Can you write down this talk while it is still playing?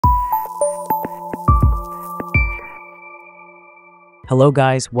Hello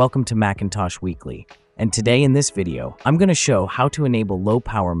guys, welcome to Macintosh Weekly, and today in this video, I'm going to show how to enable low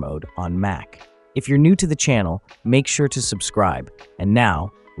power mode on Mac. If you're new to the channel, make sure to subscribe, and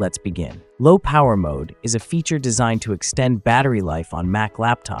now, let's begin. Low power mode is a feature designed to extend battery life on Mac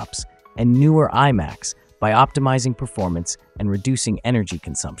laptops and newer iMacs by optimizing performance and reducing energy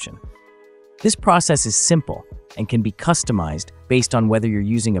consumption. This process is simple and can be customized based on whether you're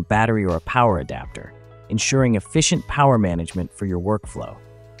using a battery or a power adapter, ensuring efficient power management for your workflow.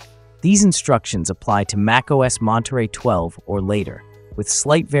 These instructions apply to macOS Monterey 12 or later, with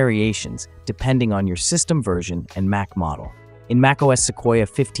slight variations depending on your system version and Mac model. In macOS Sequoia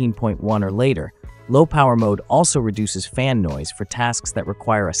 15.1 or later, low power mode also reduces fan noise for tasks that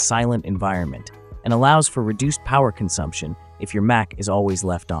require a silent environment and allows for reduced power consumption if your Mac is always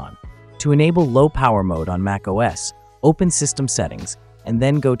left on. To enable low power mode on macOS, open System Settings and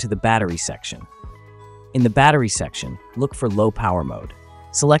then go to the Battery section. In the Battery section, look for Low Power Mode.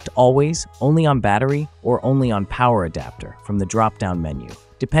 Select Always, Only on Battery, or Only on Power Adapter from the drop-down menu,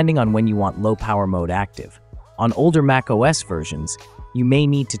 depending on when you want low power mode active. On older macOS versions, you may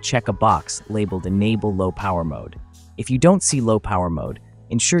need to check a box labeled Enable Low Power Mode. If you don't see low power mode,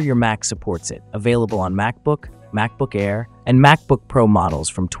 ensure your Mac supports it, available on MacBook, MacBook Air, and MacBook Pro models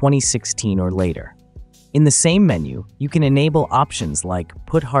from 2016 or later. In the same menu, you can enable options like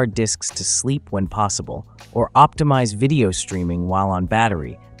put hard disks to sleep when possible or optimize video streaming while on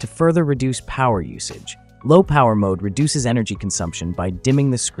battery to further reduce power usage. Low power mode reduces energy consumption by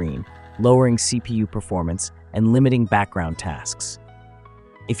dimming the screen, lowering CPU performance, and limiting background tasks.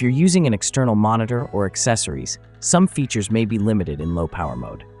 If you're using an external monitor or accessories, some features may be limited in low power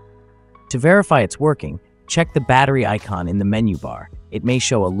mode. To verify it's working, check the battery icon in the menu bar. It may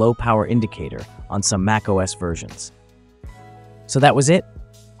show a low power indicator on some macOS versions. So that was it.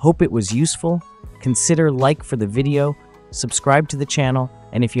 Hope it was useful. Consider like for the video, subscribe to the channel,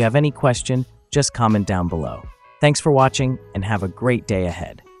 and if you have any question, just comment down below. Thanks for watching and have a great day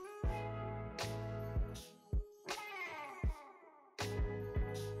ahead.